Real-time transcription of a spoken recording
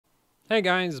Hey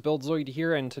guys, Buildzoid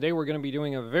here, and today we're going to be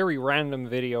doing a very random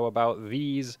video about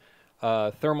these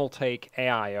Thermaltake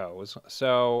AIOs.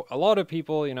 So a lot of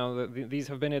people, these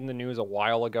have been in the news a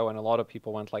while ago, and a lot of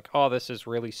people went like, oh, this is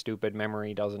really stupid,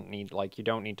 memory doesn't need, you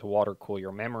don't need to water cool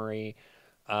your memory.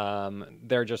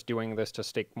 They're just doing this to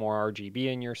stick more RGB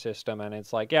in your system, and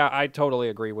it's like, yeah, I totally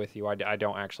agree with you. I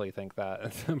don't actually think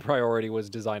that the priority was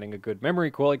designing a good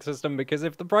memory cooling system, because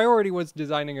if the priority was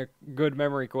designing a good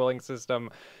memory cooling system,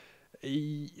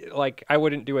 I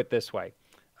wouldn't do it this way.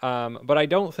 But I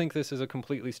don't think this is a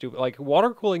completely stupid,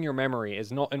 water cooling your memory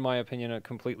is not, in my opinion, a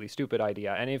completely stupid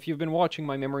idea. And if you've been watching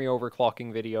my memory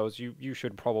overclocking videos, you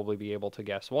should probably be able to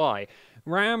guess why.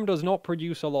 RAM does not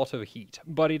produce a lot of heat,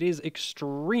 but it is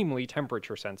extremely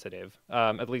temperature sensitive,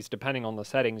 at least depending on the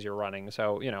settings you're running.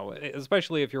 So,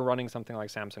 especially if you're running something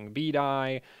like Samsung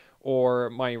B-Die,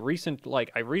 or I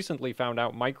recently found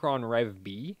out Micron Rev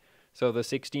B, so the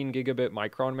 16 gigabit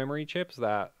Micron memory chips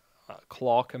that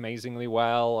clock amazingly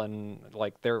well, and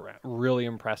they're really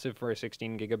impressive for a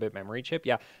 16 gigabit memory chip.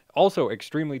 Yeah, also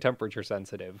extremely temperature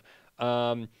sensitive.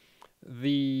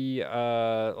 The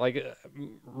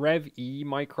Rev E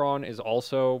Micron is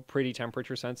also pretty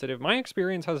temperature sensitive. My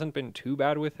experience hasn't been too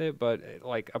bad with it, but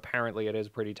apparently it is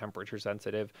pretty temperature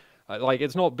sensitive.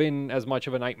 It's not been as much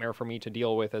of a nightmare for me to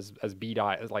deal with as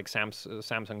B-Die, as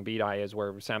Samsung B-Die is,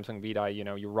 where Samsung B-Die,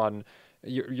 you run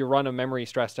a memory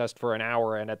stress test for an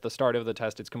hour, and at the start of the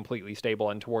test it's completely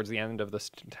stable, and towards the end of the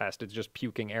test it's just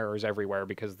puking errors everywhere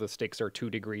because the sticks are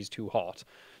 2 degrees too hot.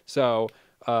 So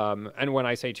and when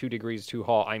I say 2 degrees too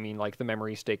hot, I mean the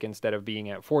memory stick, instead of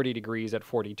being at 40 degrees, at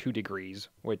 42 degrees,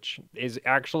 which is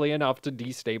actually enough to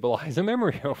destabilize a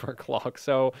memory overclock.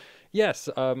 So yes,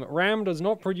 RAM does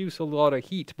not produce a lot of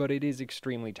heat, but it is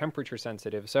extremely temperature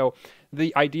sensitive. So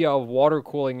the idea of water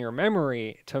cooling your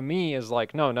memory, to me, is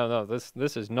no,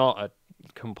 this is not a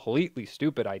completely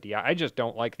stupid idea. I just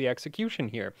don't like the execution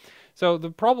here. So the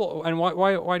problem, and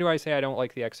why do I say I don't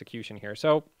like the execution here?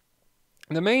 So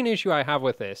the main issue I have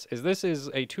with this is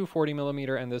a 240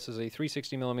 millimeter and this is a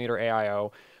 360 millimeter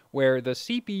AIO, where the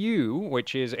CPU,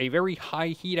 which is a very high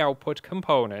heat output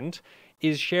component,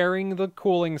 is sharing the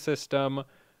cooling system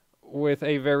with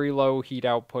a very low heat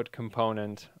output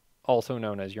component, also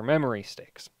known as your memory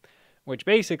sticks, which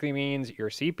basically means your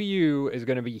CPU is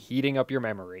going to be heating up your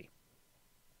memory.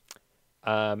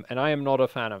 And I am not a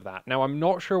fan of that. Now, I'm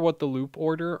not sure what the loop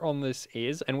order on this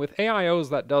is, and with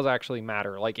AIOs that does actually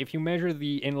matter. If you measure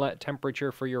the inlet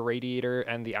temperature for your radiator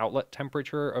and the outlet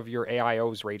temperature of your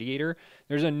AIO's radiator,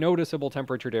 there's a noticeable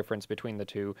temperature difference between the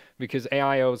two, because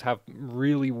AIOs have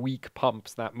really weak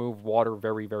pumps that move water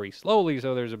very, very slowly,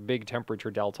 so there's a big temperature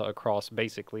delta across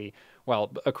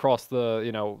across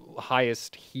the,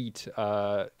 highest heat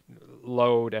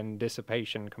load and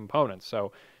dissipation components.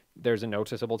 So there's a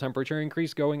noticeable temperature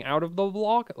increase going out of the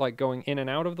block, going in and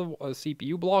out of the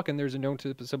CPU block, and there's a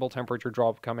noticeable temperature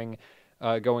drop going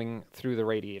through the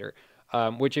radiator.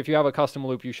 Which, if you have a custom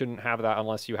loop, you shouldn't have that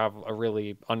unless you have a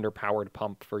really underpowered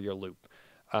pump for your loop.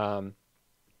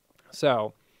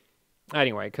 So,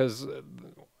 anyway,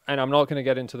 and I'm not going to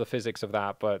get into the physics of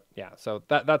that, but yeah, so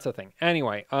that's a thing.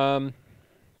 Anyway,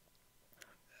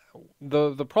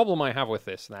 the problem I have with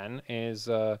this then is,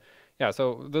 yeah,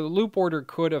 so the loop order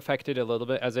could affect it a little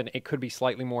bit, as in it could be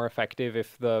slightly more effective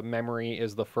if the memory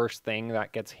is the first thing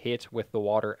that gets hit with the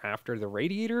water after the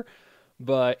radiator,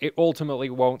 but it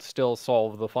ultimately won't still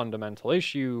solve the fundamental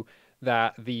issue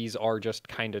that these are just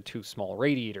kind of too small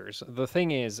radiators. The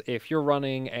thing is, if you're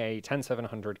running a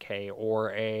 10700K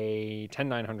or a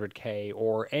 10900K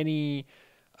or any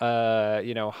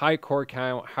high core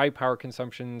count, high power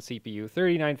consumption CPU,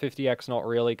 3950X, not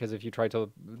really, because if you try to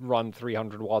run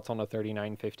 300 watts on a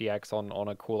 3950X on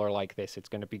a cooler like this, it's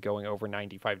going to be going over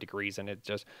 95 degrees, and it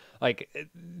just,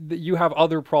 you have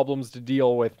other problems to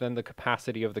deal with than the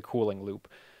capacity of the cooling loop.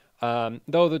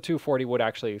 Though the 240 would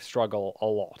actually struggle a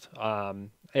lot.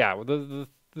 Yeah, the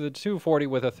 240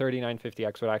 with a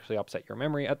 3950X would actually upset your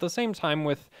memory. At the same time,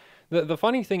 the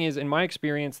funny thing is, in my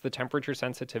experience, the temperature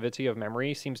sensitivity of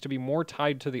memory seems to be more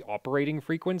tied to the operating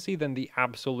frequency than the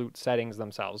absolute settings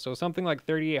themselves. So something like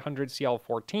 3800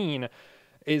 CL14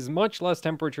 is much less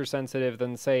temperature sensitive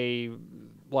than, say,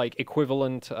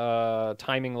 equivalent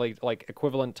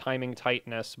equivalent timing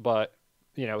tightness, but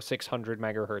 600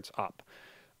 megahertz up.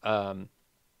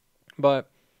 But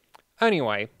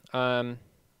anyway,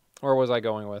 where was I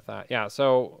going with that? Yeah,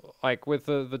 so with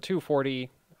the 240.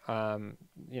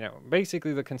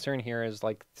 Basically the concern here is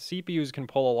CPUs can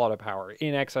pull a lot of power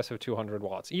in excess of 200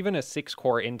 watts. Even a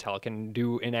 6-core Intel can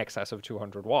do in excess of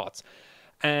 200 watts.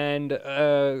 And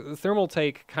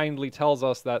Thermaltake kindly tells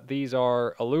us that these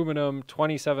are aluminum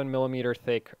 27 millimeter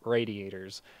thick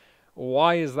radiators.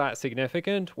 Why is that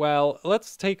significant? Well,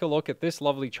 let's take a look at this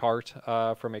lovely chart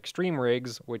from Extreme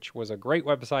Rigs, which was a great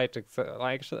website.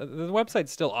 Actually, the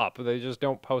website's still up. They just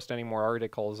don't post any more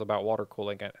articles about water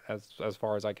cooling, as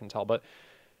far as I can tell. But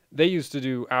they used to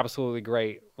do absolutely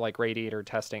great like radiator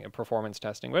testing and performance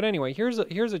testing. But anyway, here's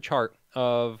a chart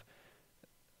of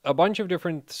a bunch of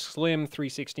different slim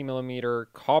 360 millimeter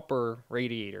copper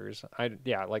radiators.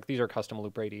 Yeah, like these are custom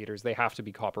loop radiators. They have to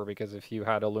be copper because if you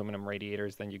had aluminum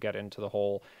radiators, then you get into the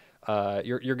whole.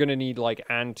 You're going to need like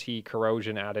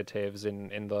anti-corrosion additives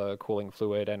in the cooling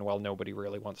fluid, and well, nobody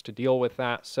really wants to deal with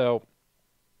that. So,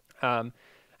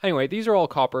 anyway, these are all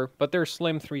copper, but they're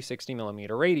slim 360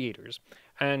 millimeter radiators,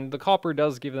 and the copper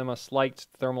does give them a slight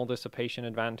thermal dissipation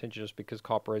advantage just because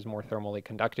copper is more thermally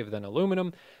conductive than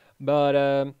aluminum.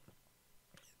 But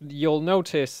you'll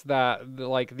notice that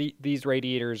like these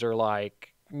radiators are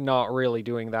like not really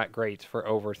doing that great for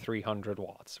over 300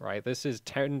 watts, right? This is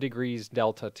 10 degrees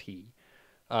delta T,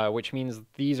 which means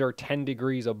these are 10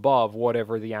 degrees above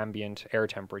whatever the ambient air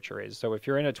temperature is. So if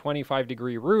you're in a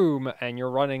 25-degree room and you're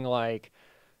running like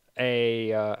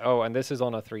and this is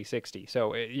on a 360.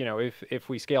 So, you know, if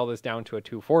we scale this down to a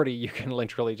 240, you can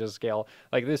literally just scale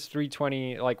like this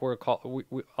 320, like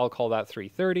I'll call that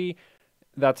 330.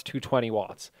 That's 220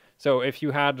 watts. So if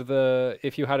you had a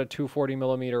 240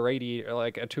 millimeter radiator,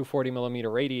 like a 240 millimeter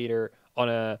radiator on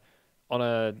a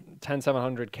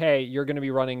 10700K, you're going to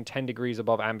be running 10 degrees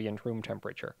above ambient room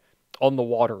temperature on the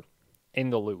water in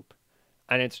the loop.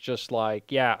 And it's just like,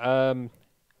 yeah,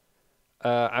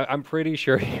 I'm pretty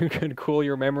sure you could cool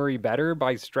your memory better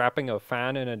by strapping a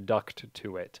fan and a duct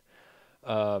to it.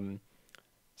 Because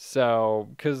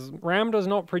RAM does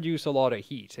not produce a lot of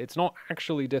heat. It's not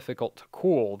actually difficult to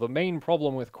cool. The main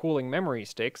problem with cooling memory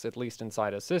sticks, at least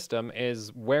inside a system,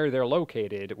 is where they're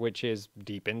located, which is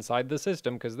deep inside the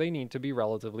system because they need to be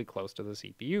relatively close to the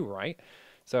CPU, right?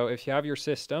 So if you have your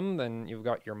system, then you've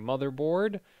got your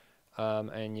motherboard.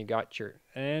 And you got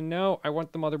and no, I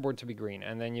want the motherboard to be green.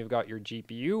 And then you've got your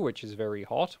GPU, which is very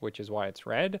hot, which is why it's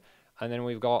red. And then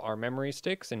we've got our memory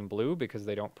sticks in blue because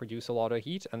they don't produce a lot of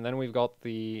heat. And then we've got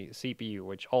the CPU,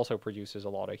 which also produces a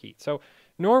lot of heat. So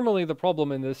normally the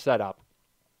problem in this setup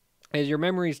is your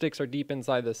memory sticks are deep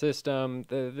inside the system,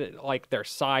 like they're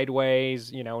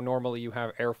sideways. You know, normally you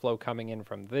have airflow coming in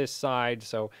from this side.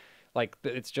 So like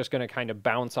it's just going to kind of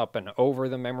bounce up and over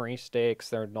the memory sticks.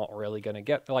 They're not really going to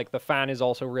get, like the fan is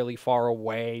also really far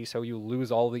away, so you lose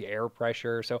all the air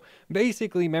pressure. So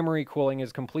basically memory cooling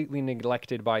is completely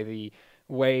neglected by the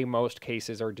way most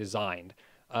cases are designed.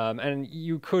 And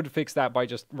you could fix that by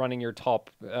just running your top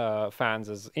fans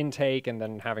as intake and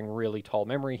then having really tall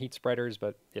memory heat spreaders.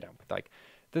 But, you know,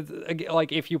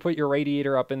 like if you put your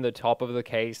radiator up in the top of the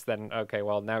case, then okay,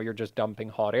 well now you're just dumping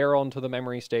hot air onto the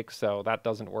memory stick, so that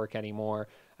doesn't work anymore.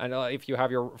 And if you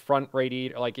have your front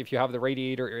radiator, like if you have the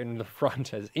radiator in the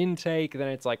front as intake, then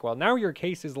it's like, well now your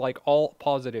case is like all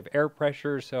positive air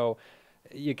pressure, so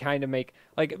you kind of make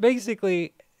like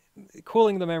basically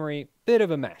cooling the memory bit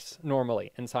of a mess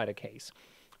normally inside a case.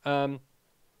 Well,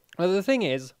 the thing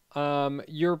is,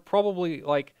 you're probably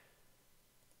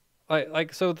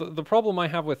so the problem I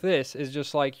have with this is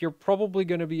just like you're probably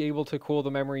going to be able to cool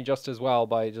the memory just as well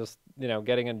by just, you know,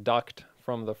 getting a duct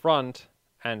from the front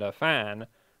and a fan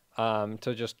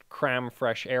to just cram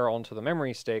fresh air onto the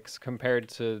memory sticks compared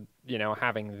to, you know,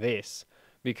 having this.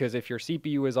 Because if your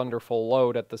CPU is under full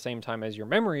load at the same time as your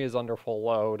memory is under full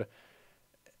load,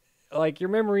 like your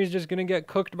memory is just going to get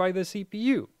cooked by the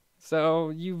CPU. So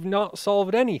you've not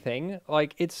solved anything.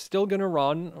 Like it's still going to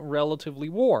run relatively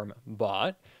warm,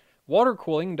 but water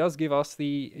cooling does give us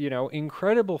the, you know,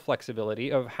 incredible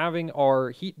flexibility of having our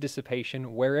heat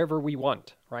dissipation wherever we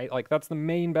want, right? Like that's the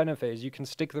main benefit, is you can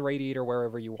stick the radiator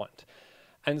wherever you want.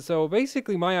 And so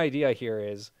basically my idea here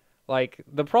is, like,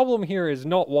 the problem here is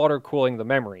not water cooling the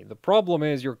memory. The problem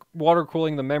is you're water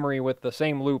cooling the memory with the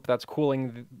same loop that's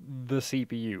cooling the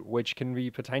CPU, which can be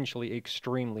potentially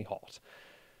extremely hot.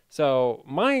 So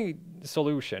my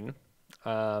solution,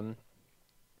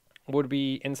 would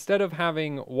be, instead of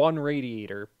having one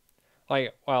radiator,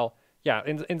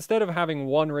 instead of having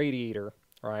one radiator,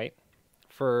 right,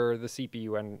 for the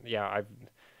CPU, and yeah,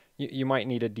 you might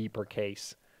need a deeper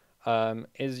case,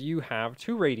 is you have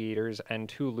two radiators and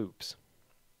two loops.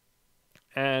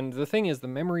 And the thing is, the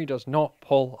memory does not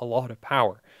pull a lot of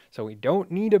power, so we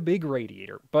don't need a big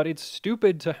radiator, but it's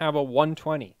stupid to have a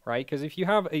 120, right? Because if you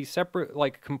have a separate,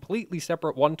 like completely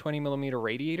separate 120 millimeter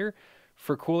radiator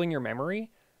for cooling your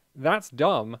memory, that's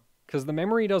dumb, because the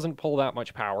memory doesn't pull that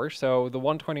much power. So the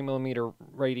 120 millimeter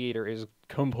radiator is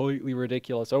completely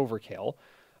ridiculous overkill.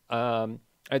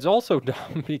 It's also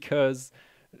dumb because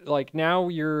like now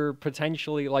you're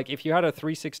potentially like if you had a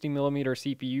 360 millimeter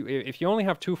CPU, if you only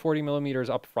have 240 millimeters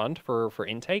up front for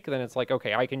intake, then it's like,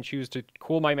 okay, I can choose to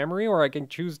cool my memory or I can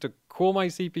choose to cool my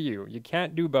CPU. You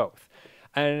can't do both.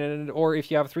 And or if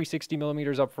you have 360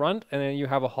 millimeters up front and then you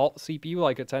have a hot CPU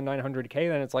like a 10900K,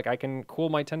 then it's like I can cool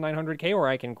my 10900K or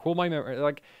I can cool my memory.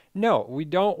 Like, no, we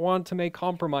don't want to make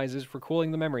compromises for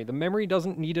cooling the memory. The memory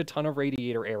doesn't need a ton of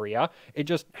radiator area. It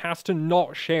just has to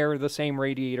not share the same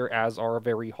radiator as our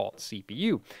very hot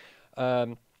CPU.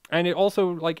 And it also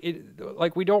like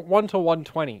we don't want a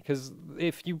 120 because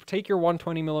if you take your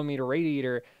 120 millimeter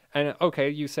radiator and okay,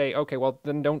 you say, okay, well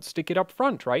then don't stick it up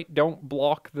front, right? Don't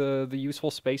block the useful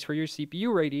space for your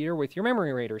CPU radiator with your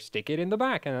memory radiator. Stick it in the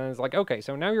back. And it's like, okay,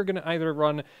 so now you're gonna either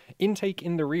run intake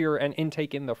in the rear and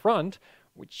intake in the front,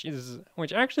 which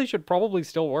actually should probably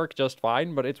still work just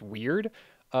fine, but it's weird.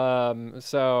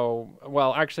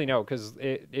 Well, actually no, because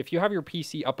if you have your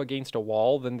PC up against a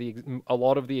wall, then a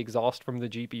lot of the exhaust from the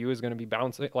GPU is going to be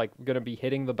bouncing, like going to be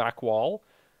hitting the back wall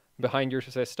behind your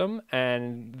system,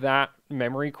 and that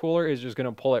memory cooler is just going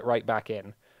to pull it right back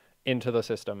into the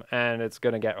system, and it's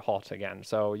going to get hot again.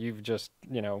 So you've just,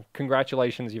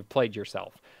 congratulations, you've played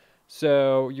yourself.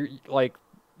 So you're like,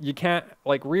 you can't,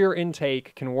 like, rear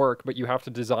intake can work, but you have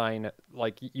to design,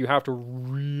 like, you have to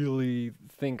really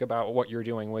think about what you're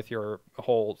doing with your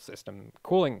whole system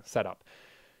cooling setup.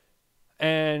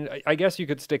 And I guess you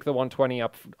could stick the 120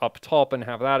 up top and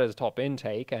have that as top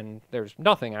intake, and there's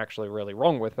nothing actually really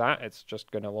wrong with that. It's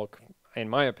just going to look, in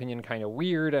my opinion, kind of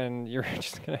weird, and you're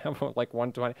just going to have like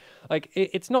 120. Like,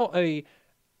 it's not a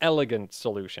elegant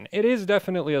solution. It is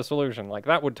definitely a solution. Like,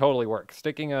 that would totally work.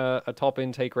 Sticking a top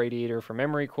intake radiator for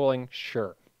memory cooling,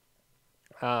 sure.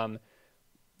 That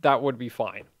would be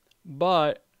fine.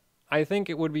 But I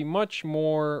think it would be much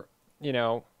more,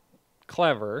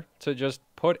 clever to just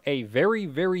put a very,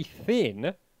 very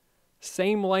thin,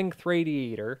 same length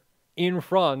radiator in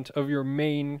front of your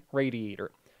main radiator,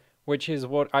 which is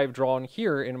what I've drawn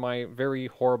here in my very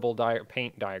horrible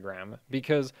paint diagram.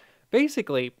 Because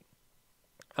basically,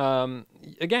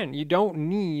 again, you don't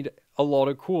need a lot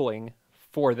of cooling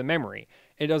for the memory.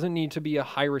 It doesn't need to be a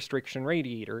high restriction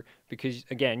radiator because,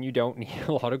 again, you don't need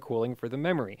a lot of cooling for the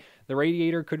memory. The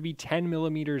radiator could be 10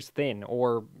 millimeters thin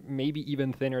or maybe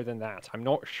even thinner than that. I'm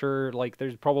not sure, like,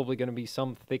 there's probably going to be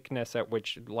some thickness at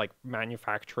which, like,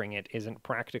 manufacturing it isn't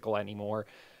practical anymore.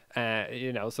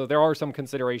 So there are some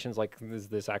considerations like, is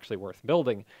this actually worth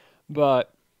building?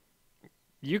 But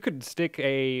you could stick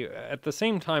at the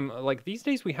same time, like these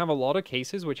days we have a lot of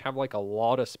cases which have like a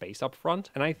lot of space up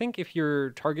front. And I think if you're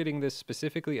targeting this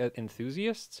specifically at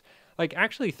enthusiasts, like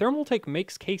actually Thermaltake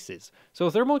makes cases. So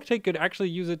Thermaltake could actually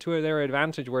use it to their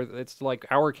advantage where it's like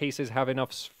our cases have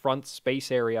enough front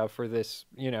space area for this,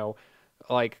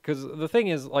 like, because the thing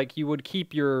is, like, you would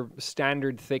keep your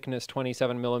standard thickness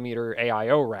 27 millimeter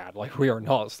AIO rad. Like, we are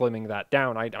not slimming that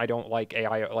down. I don't like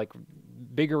AIO, like,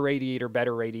 bigger radiator,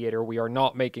 better radiator. We are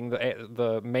not making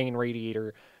the main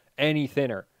radiator any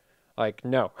thinner. Like,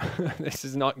 no, this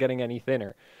is not getting any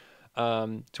thinner.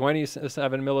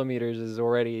 27 millimeters is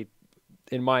already,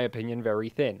 in my opinion, very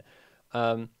thin.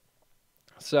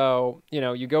 So,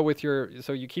 you go with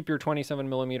you keep your 27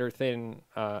 millimeter thin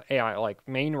AI, like,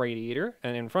 main radiator,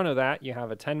 and in front of that, you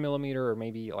have a 10 millimeter or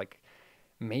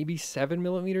maybe 7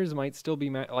 millimeters might still be,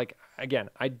 like, again,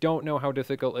 I don't know how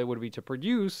difficult it would be to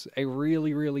produce a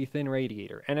really, really thin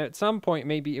radiator. And at some point,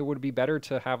 maybe it would be better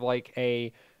to have, like,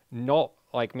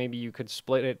 maybe you could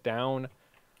split it down.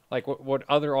 Like, what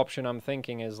other option I'm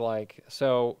thinking is, like,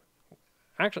 so,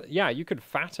 actually, yeah, you could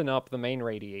fatten up the main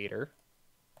radiator.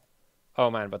 Oh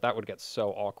man, but that would get so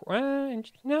awkward.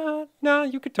 No,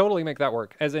 you could totally make that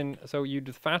work. As in, so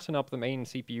you'd fatten up the main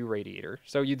CPU radiator.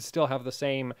 So you'd still have the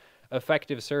same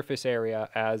effective surface area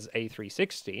as a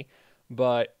 360,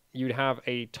 but you'd have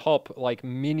a top, like,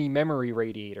 mini memory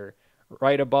radiator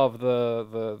right above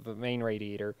the main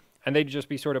radiator. And they'd just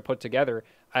be sort of put together.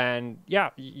 And yeah,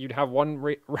 you'd have one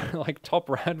like top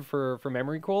rad for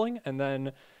memory cooling, and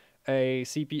then a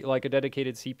CPU, like a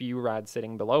dedicated CPU rad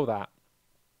sitting below that.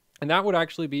 And that would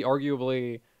actually be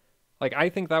arguably, like, I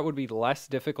think that would be less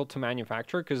difficult to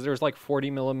manufacture because there's like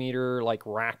 40 millimeter like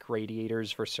rack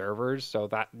radiators for servers, so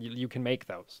that you can make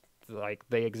those, like,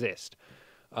 they exist.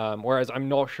 Whereas I'm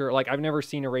not sure, like, I've never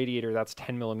seen a radiator that's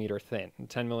 10 millimeters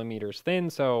thin,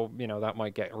 so that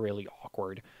might get really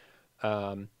awkward.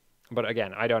 But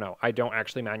again, I don't know. I don't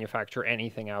actually manufacture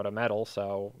anything out of metal,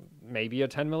 so maybe a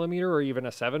 10 millimeter or even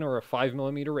a 7 or a 5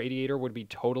 millimeter radiator would be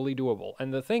totally doable.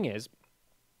 And the thing is,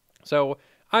 so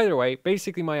either way,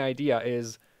 basically my idea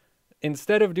is,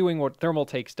 instead of doing what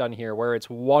Thermaltake's done here, where it's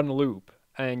one loop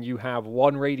and you have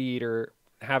one radiator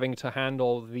having to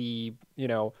handle the,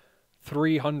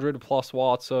 300 plus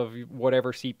watts of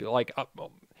whatever CPU, like,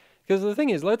 because the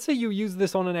thing is, let's say you use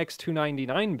this on an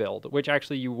X299 build, which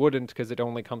actually you wouldn't because it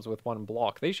only comes with one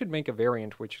block. They should make a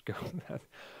variant which goes that.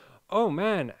 Oh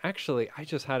man, actually, I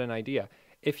just had an idea.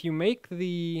 If you make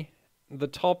the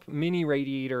top mini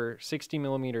radiator 60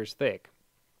 millimeters thick,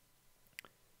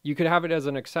 you could have it as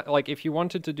an like if you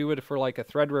wanted to do it for like a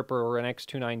Threadripper or an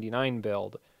X299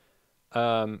 build,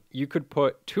 you could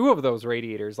put two of those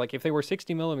radiators. Like if they were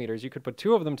 60 millimeters, you could put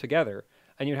two of them together,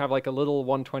 and you'd have like a little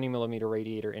 120 millimeter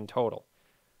radiator in total.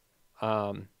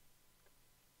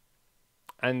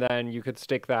 And then you could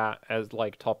stick that as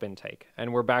like top intake.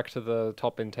 And we're back to the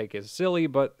top intake is silly,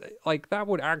 but like that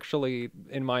would actually,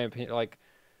 in my opinion, like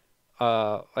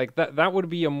that would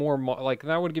be a more like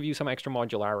that would give you some extra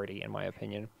modularity, in my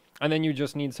opinion. And then you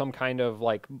just need some kind of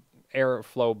like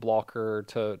airflow blocker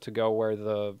to go where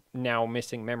the now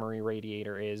missing memory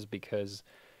radiator is, because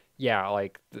yeah,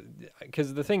 like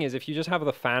because the thing is, if you just have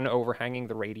the fan overhanging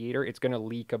the radiator, it's going to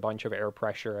leak a bunch of air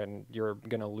pressure and you're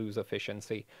going to lose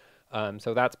efficiency.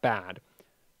 So that's bad.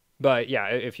 But yeah,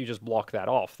 if you just block that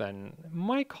off, then it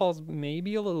might cause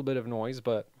maybe a little bit of noise,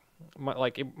 but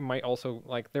like it might also,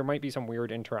 like there might be some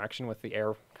weird interaction with the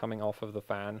air coming off of the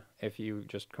fan if you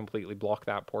just completely block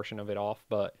that portion of it off.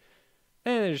 But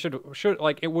it should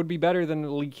like it would be better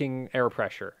than leaking air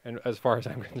pressure, and as far as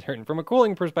I'm concerned, from a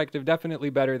cooling perspective, definitely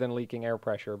better than leaking air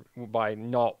pressure by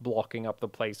not blocking up the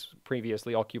place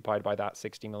previously occupied by that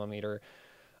 60 millimeter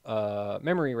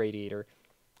memory radiator.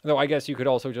 Though I guess you could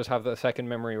also just have the second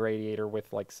memory radiator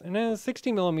with like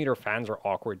 60 millimeter fans are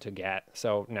awkward to get.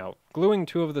 So no, gluing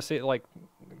two of the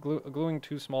gluing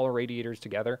two smaller radiators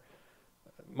together,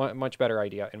 much better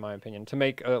idea in my opinion, to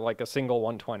make like a single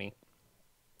 120.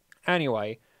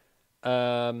 Anyway,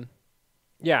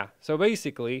 yeah. So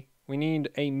basically, we need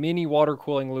a mini water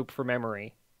cooling loop for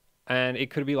memory, and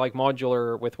it could be like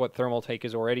modular with what Thermaltake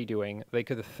is already doing. They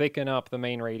could thicken up the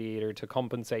main radiator to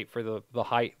compensate for the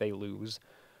height they lose.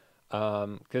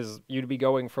 Because you'd be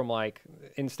going from like,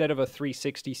 instead of a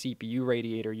 360 CPU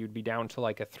radiator, you'd be down to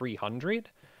like a 300,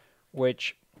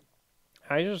 which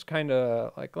I just kind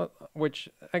of like, which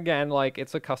again, like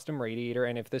it's a custom radiator,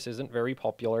 and if this isn't very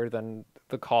popular, then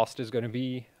the cost is going to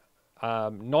be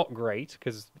not great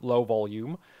because low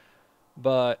volume,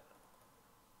 but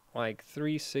like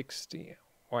 360,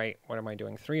 wait, what am I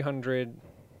doing? 300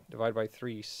 divided by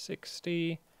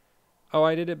 360. Oh,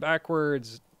 I did it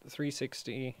backwards.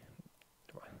 360.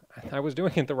 I was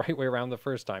doing it the right way around the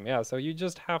first time. Yeah, so you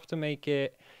just have to make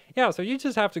it... Yeah, so you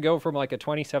just have to go from like a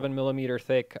 27 millimeter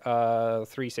thick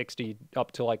 360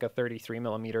 up to like a 33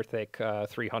 millimeter thick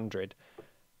 300.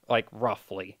 Like,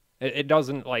 roughly. It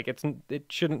doesn't, like, it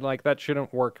shouldn't, like, that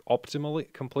shouldn't work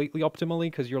optimally, completely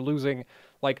optimally, because you're losing,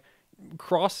 like,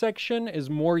 cross-section is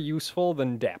more useful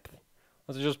than depth.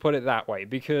 Let's just put it that way,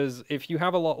 because if you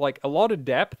have a lot of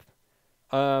depth,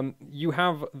 you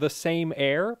have the same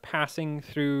air passing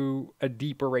through a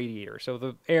deeper radiator. So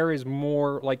the air is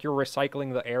more, like you're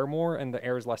recycling the air more and the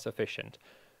air is less efficient.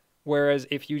 Whereas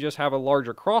if you just have a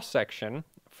larger cross section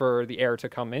for the air to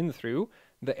come in through,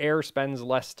 the air spends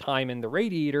less time in the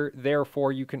radiator.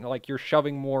 Therefore, you can, like, you're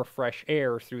shoving more fresh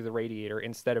air through the radiator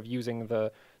instead of using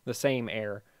the same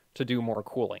air to do more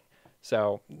cooling.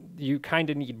 So you kind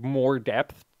of need more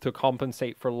depth to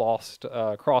compensate for lost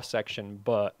cross section,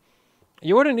 but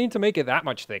you wouldn't need to make it that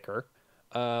much thicker.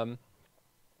 And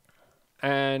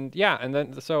yeah, and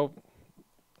then, so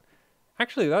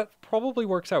actually that probably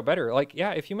works out better. Like,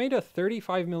 yeah, if you made a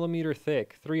 35 millimeter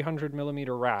thick, 300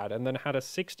 millimeter rad, and then had a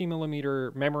 60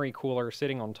 millimeter memory cooler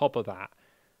sitting on top of that,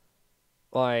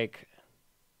 like,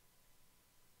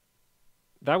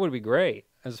 that would be great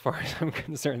as far as I'm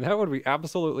concerned. That would be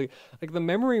absolutely, like, the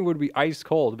memory would be ice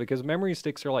cold because memory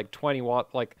sticks are like 20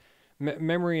 watt, like,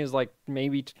 memory is like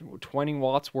maybe 20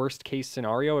 watts worst case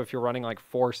scenario if you're running like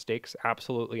 4 sticks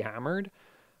absolutely hammered.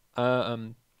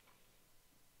 And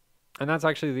that's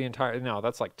actually the entire, no,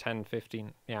 that's like 10,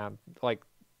 15. Yeah, like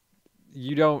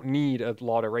you don't need a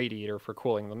lot of radiator for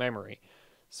cooling the memory.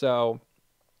 So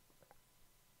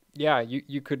yeah,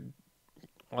 you could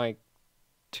like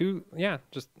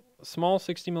just a small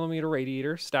 60 millimeter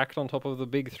radiator stacked on top of the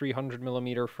big 300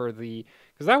 millimeter for the,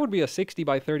 because that would be a 60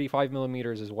 by 35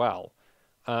 millimeters as well.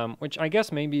 Which I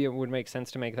guess maybe it would make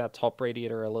sense to make that top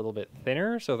radiator a little bit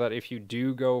thinner so that if you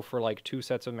do go for like 2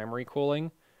 sets of memory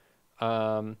cooling,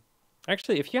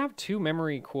 Actually, if you have two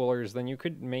memory coolers, then you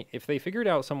could make, if they figured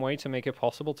out some way to make it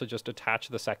possible to just attach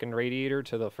the second radiator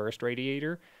to the first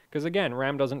radiator, because again,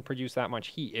 RAM doesn't produce that much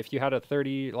heat. If you had a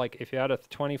 30, like if you had a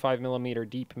 25 millimeter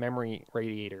deep memory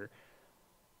radiator,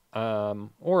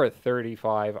 or a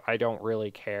 35, I don't really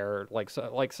care.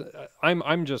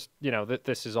 I'm just, that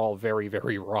this is all very,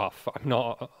 very rough. I'm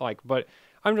not like, but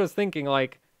I'm just thinking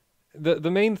like,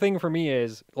 the main thing for me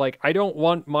is like I don't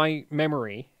want my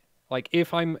memory like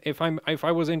if I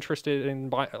was interested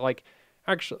in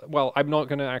actually, well, I'm not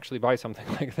going to actually buy something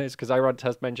like this because I run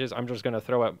test benches. I'm just going to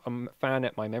throw a fan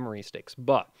at my memory sticks.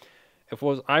 But if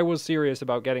I was serious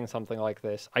about getting something like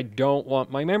this, I don't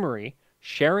want my memory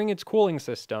sharing its cooling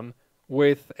system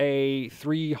with a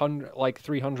 300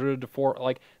 to 4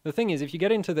 like the thing is if you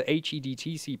get into the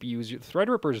HEDT CPUs,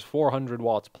 Threadripper is 400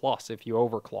 watts plus if you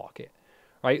overclock it.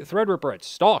 Right? Threadripper at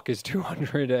stock is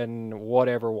 200 and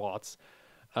whatever watts.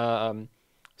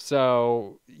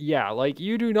 So yeah, like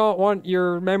you do not want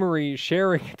your memory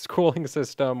sharing its cooling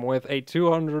system with a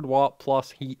 200 watt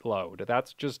plus heat load.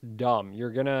 That's just dumb.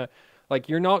 You're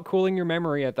not cooling your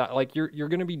memory at that. Like you're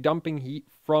gonna be dumping heat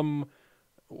from,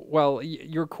 well,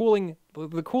 you're cooling,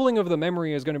 the cooling of the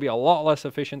memory is going to be a lot less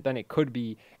efficient than it could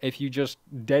be if you just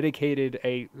dedicated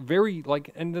a very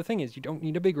and the thing is you don't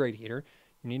need a big radiator.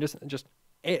 You need to just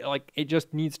it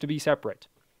just needs to be separate.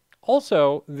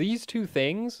 Also, these two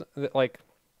things,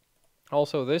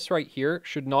 also this right here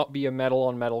should not be a metal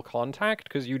on metal contact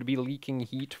because you'd be leaking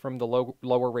heat from the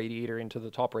lower radiator into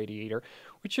the top radiator,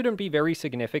 which shouldn't be very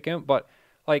significant, but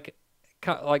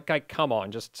come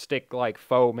on, just stick like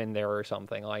foam in there or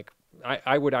something. Like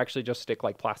I would actually just stick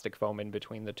like plastic foam in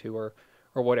between the two or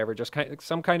whatever, just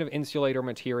some kind of insulator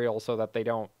material so that they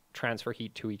don't transfer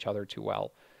heat to each other too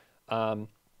well. And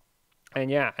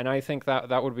yeah, and I think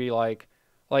that would be like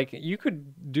you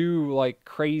could do like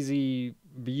crazy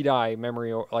B-die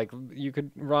memory, like you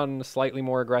could run slightly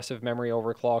more aggressive memory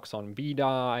overclocks on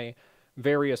B-die,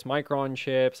 various Micron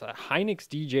chips. Hynix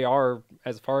DJR,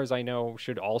 as far as I know,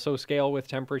 should also scale with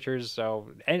temperatures. So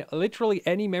literally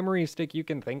any memory stick you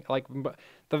can think, like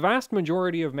the vast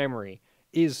majority of memory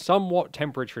is somewhat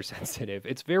temperature sensitive.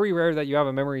 It's very rare that you have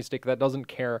a memory stick that doesn't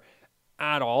care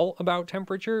at all about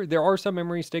temperature. There are some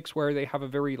memory sticks where they have a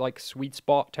very sweet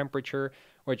spot temperature,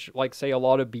 which say a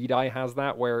lot of B-die has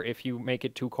that, where if you make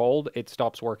it too cold, it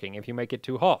stops working. If you make it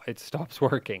too hot, it stops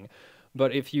working.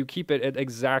 But if you keep it at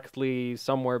exactly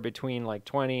somewhere between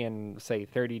 20 and say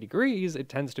 30 degrees, it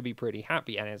tends to be pretty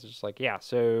happy. And it's just yeah,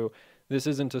 so this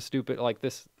isn't a stupid,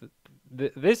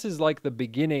 this is like the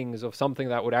beginnings of something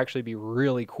that would actually be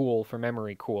really cool for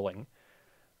memory cooling.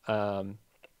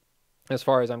 As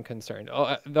far as I'm concerned.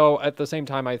 Though at the same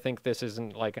time, I think this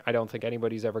isn't I don't think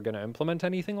anybody's ever going to implement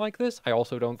anything like this. I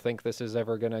also don't think this is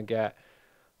ever going to get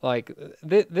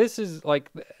this is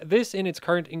this in its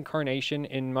current incarnation,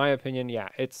 in my opinion. Yeah,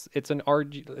 it's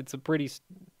a pretty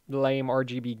lame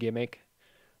RGB gimmick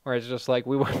where it's just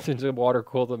we wanted to water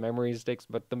cool the memory sticks,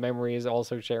 but the memory is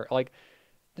also shared.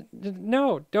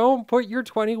 No, don't put your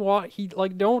 20 watt heat,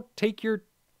 don't take your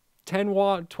 10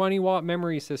 watt, 20 watt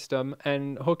memory system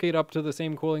and hook it up to the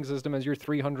same cooling system as your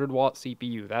 300 watt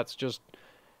CPU. That's just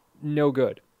no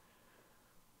good.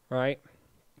 Right?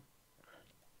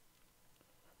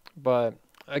 But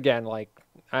again,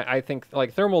 I think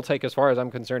Thermaltake, as far as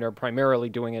I'm concerned, are primarily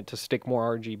doing it to stick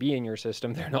more RGB in your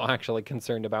system. They're not actually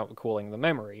concerned about cooling the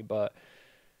memory, but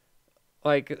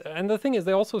and the thing is,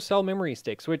 they also sell memory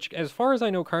sticks, which, as far as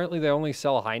I know, currently they only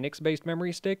sell Hynix-based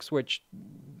memory sticks, which,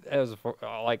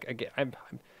 again,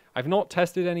 I've not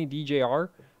tested any DJR,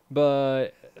 but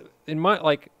in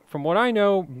my, from what I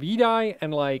know, V-Die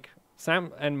and,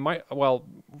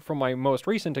 from my most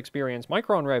recent experience,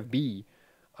 Micron Rev B,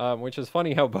 which is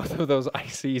funny how both of those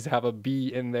ICs have a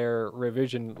B in their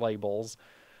revision labels,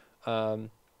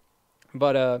 and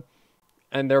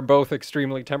they're both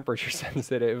extremely temperature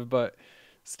sensitive, but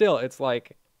still, it's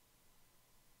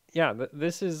yeah,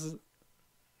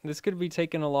 this could be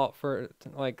taken a lot for,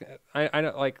 I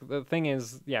don't, the thing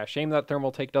is, yeah, shame that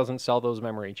Thermaltake doesn't sell those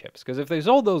memory chips, because if they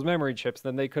sold those memory chips,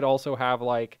 then they could also have,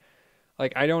 I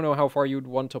don't know how far you'd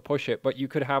want to push it, but you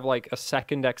could have, a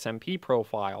second XMP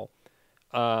profile,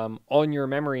 on your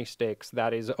memory sticks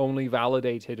that is only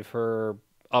validated for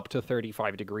up to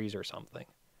 35 degrees or something,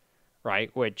 right?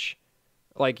 Which,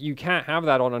 you can't have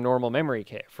that on a normal memory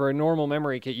kit. For a normal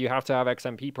memory kit, you have to have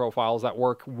XMP profiles that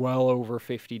work well over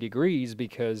 50 degrees,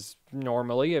 because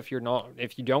normally if you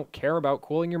don't care about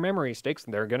cooling your memory sticks,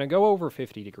 they're going to go over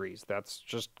 50 degrees. That's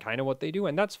just kind of what they do,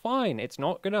 and that's fine. It's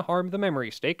not going to harm the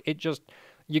memory stick.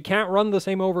 You can't run the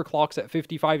same overclocks at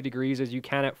 55 degrees as you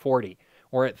can at 40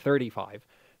 or at 35.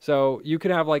 So you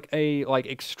could have like a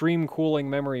extreme cooling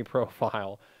memory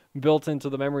profile built into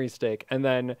the memory stick, and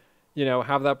then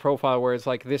have that profile where it's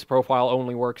like this profile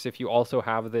only works if you also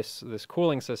have this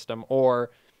cooling system, or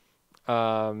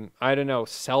I don't know,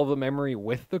 sell the memory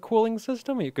with the cooling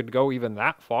system. You could go even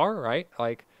that far, right?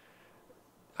 Like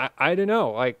I don't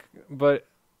know, like, but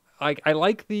like I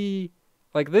like the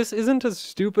like this isn't as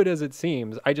stupid as it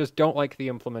seems. I just don't like the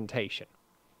implementation.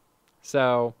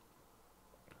 So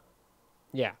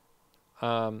yeah.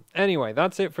 Anyway,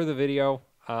 that's it for the video.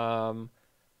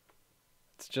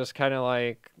 It's just kind of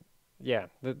like, yeah,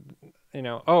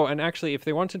 Oh, and actually, if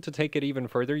they wanted to take it even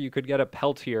further, you could get a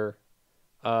Peltier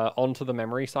onto the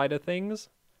memory side of things,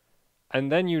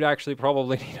 and then you'd actually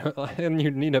probably and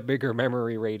you'd need a bigger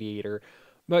memory radiator,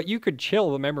 but you could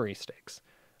chill the memory sticks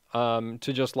to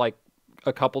just like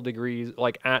a couple degrees,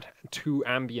 like at to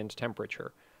ambient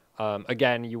temperature.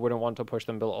 Again, you wouldn't want to push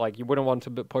them below, like you wouldn't want to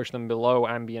push them below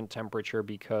ambient temperature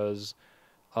because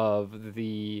of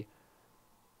the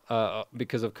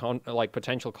like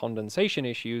potential condensation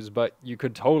issues, but you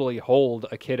could totally hold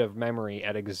a kit of memory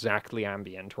at exactly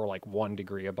ambient or like 1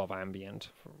 degree above ambient.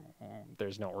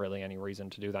 There's not really any reason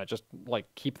to do that. Just like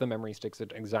keep the memory sticks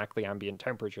at exactly ambient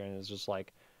temperature, and it's just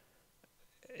like,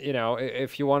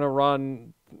 if you want to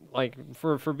run like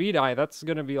for BDI, that's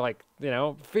gonna be like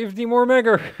 50 more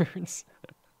megahertz.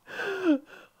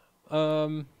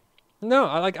 No,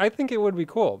 I think it would be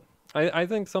cool. I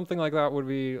think something like that would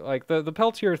be like the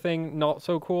Peltier thing, not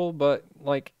so cool, but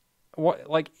like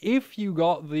if you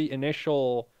got the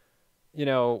initial,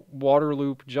 water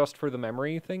loop just for the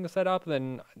memory thing set up,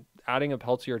 then adding a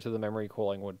Peltier to the memory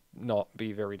cooling would not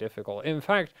be very difficult. In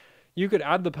fact, you could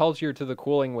add the Peltier to the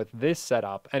cooling with this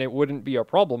setup and it wouldn't be a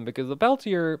problem, because the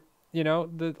Peltier,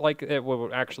 it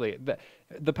would actually,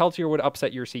 the Peltier would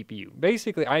upset your CPU.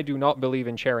 Basically, I do not believe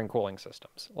in sharing cooling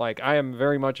systems. Like, I am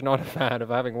very much not a fan of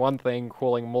having one thing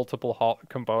cooling multiple hot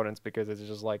components, because it's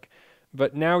just like,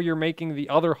 but now you're making the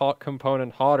other hot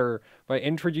component hotter by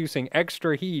introducing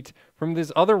extra heat from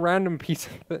this other random piece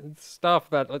of stuff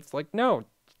that it's like, no,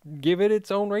 give it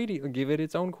its own give it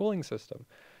its own cooling system.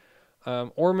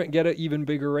 Or get an even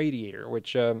bigger radiator,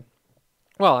 which,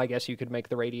 well, I guess you could make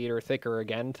the radiator thicker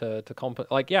again to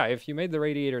compensate. Like, yeah, if you made the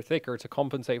radiator thicker to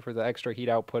compensate for the extra heat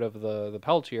output of the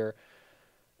Peltier,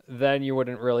 then you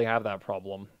wouldn't really have that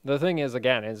problem. The thing is,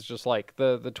 again, it's just like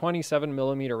the 27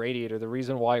 millimeter radiator. The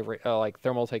reason why like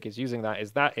Thermaltake is using that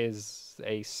is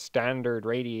a standard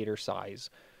radiator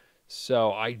size.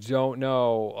 So I don't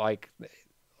know, like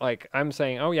I'm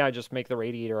saying, oh yeah, just make the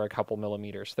radiator a couple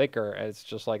millimeters thicker. It's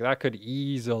just like that could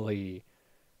easily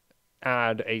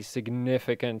add a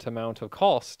significant amount of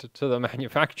cost to the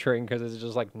manufacturing, because it's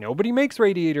just like, nobody makes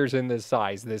radiators in this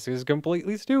size. This is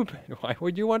completely stupid. Why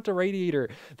would you want a radiator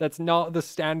that's not the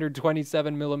standard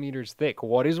 27 millimeters thick?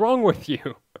 What is wrong with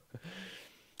you?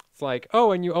 It's like,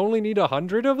 oh, and you only need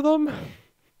 100 of them?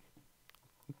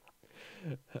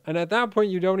 And at that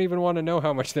point, you don't even want to know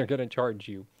how much they're going to charge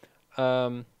you.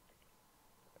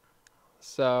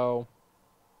 So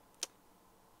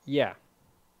yeah.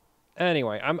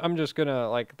 Anyway, I'm just gonna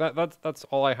like that's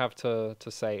all I have to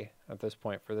say at this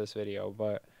point for this video.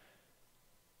 But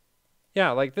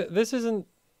yeah, like this isn't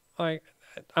like,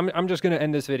 I'm just gonna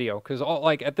end this video, because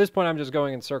like at this point I'm just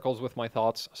going in circles with my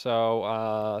thoughts.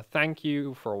 So thank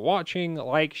you for watching.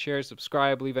 Like, share,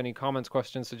 subscribe, leave any comments,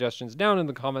 questions, suggestions down in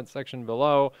the comments section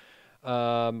below.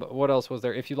 What else was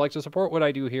there? If you'd like to support what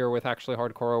I do here with actually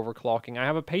hardcore overclocking, I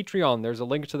have a Patreon. There's a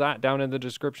link to that down in the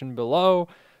description below.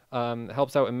 It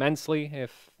helps out immensely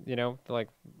if, like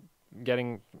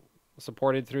getting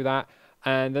supported through that.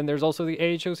 And then there's also the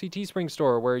AHOC Teespring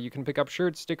store, where you can pick up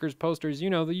shirts, stickers, posters,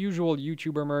 the usual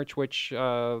YouTuber merch, which,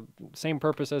 same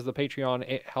purpose as the Patreon.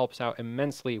 It helps out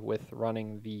immensely with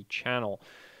running the channel.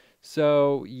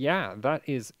 So yeah, that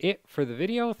is it for the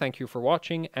video. Thank you for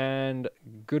watching, and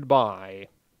goodbye.